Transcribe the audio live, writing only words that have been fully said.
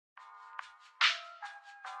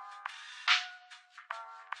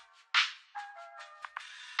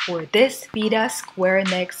For this Vita square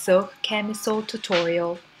neck silk camisole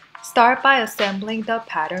tutorial, start by assembling the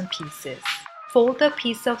pattern pieces. Fold the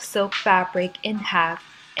piece of silk fabric in half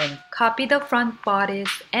and copy the front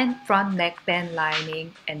bodice and front neckband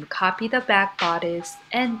lining and copy the back bodice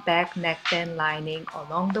and back neckband lining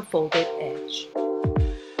along the folded edge.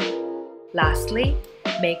 Lastly,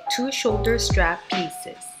 make 2 shoulder strap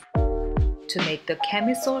pieces. To make the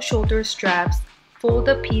camisole shoulder straps, fold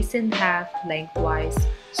the piece in half lengthwise,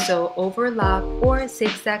 sew overlock or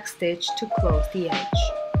zigzag stitch to close the edge.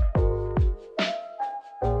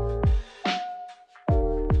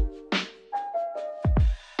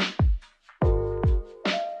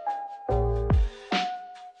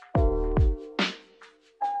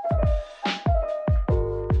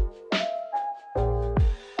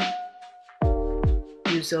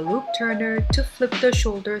 Use a loop turner to flip the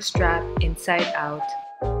shoulder strap inside out.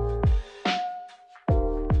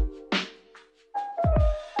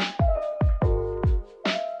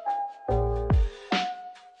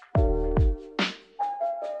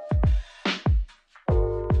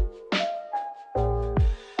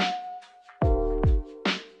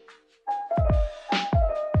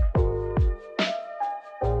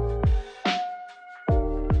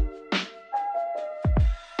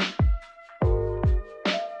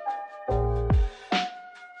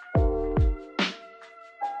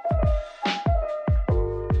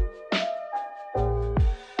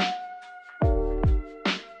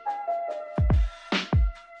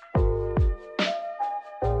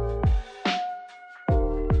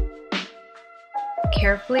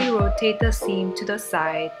 Carefully rotate the seam to the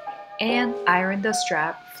side and iron the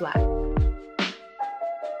strap flat.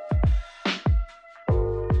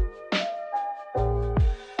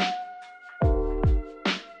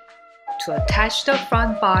 To attach the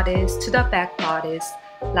front bodice to the back bodice,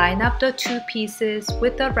 line up the 2 pieces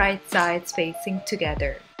with the right sides facing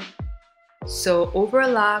together. Sew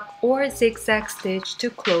overlock or zigzag stitch to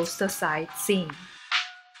close the side seam.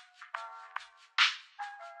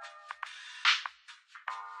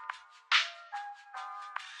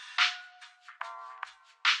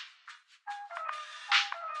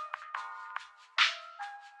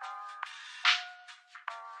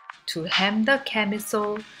 To hem the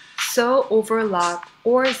camisole, sew overlock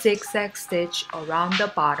or zigzag stitch around the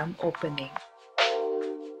bottom opening.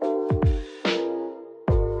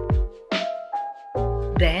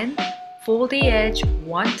 Then, fold the edge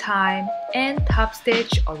one time and top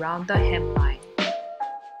stitch around the hemline.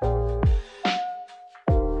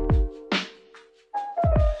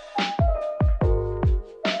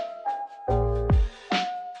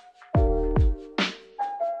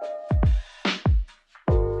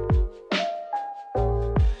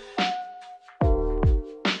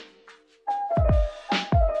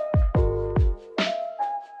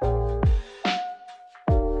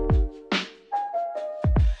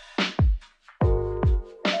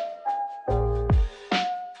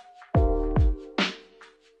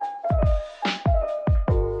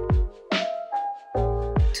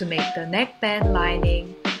 To make the neckband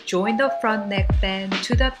lining, join the front neckband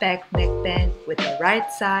to the back neckband with the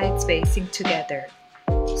right sides facing together.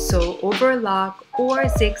 Sew overlock or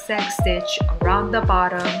zigzag stitch around the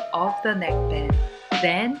bottom of the neckband.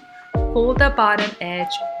 Then, fold the bottom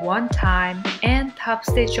edge one time and top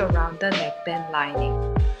stitch around the neckband lining.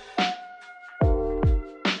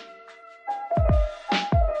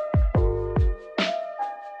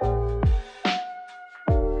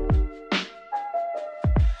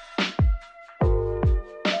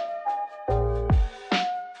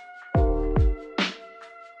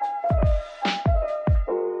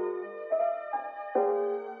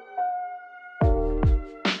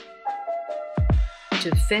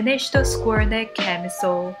 To finish the square neck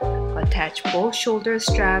camisole, attach both shoulder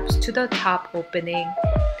straps to the top opening,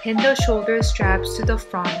 pin the shoulder straps to the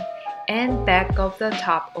front and back of the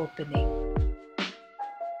top opening.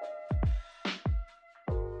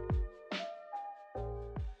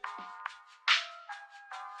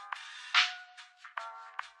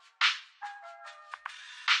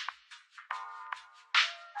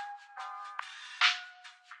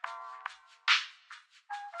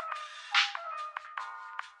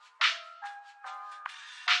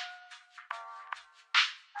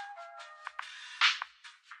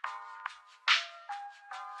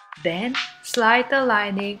 Then, slide the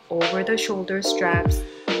lining over the shoulder straps.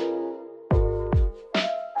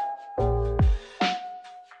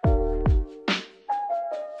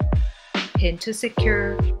 Pin to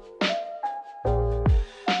secure.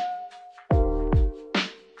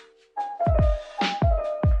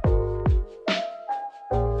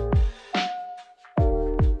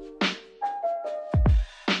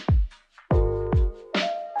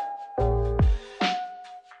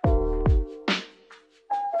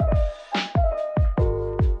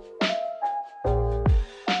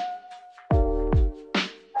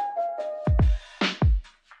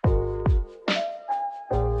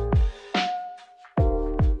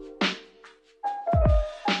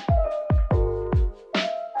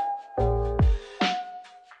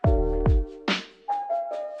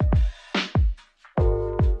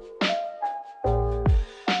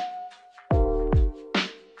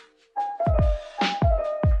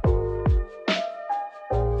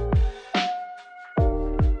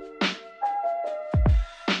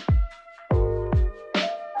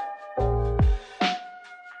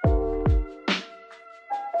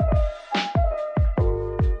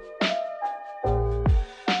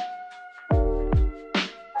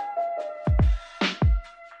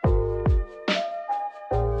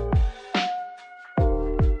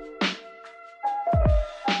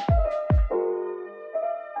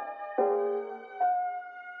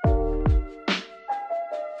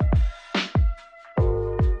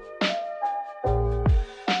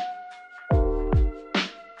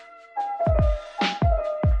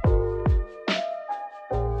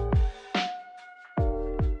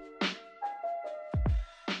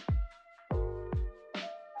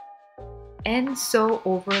 and sew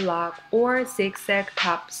overlock or zigzag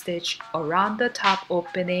top stitch around the top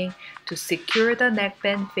opening to secure the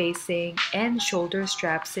neckband facing and shoulder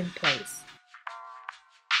straps in place.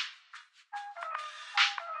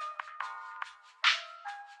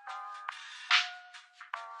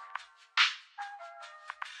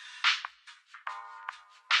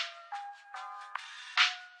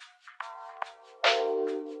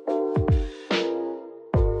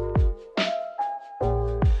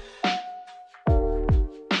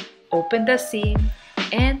 Open the seam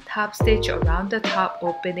and top stitch around the top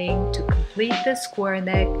opening to complete the square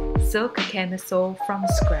neck silk camisole from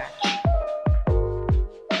scratch.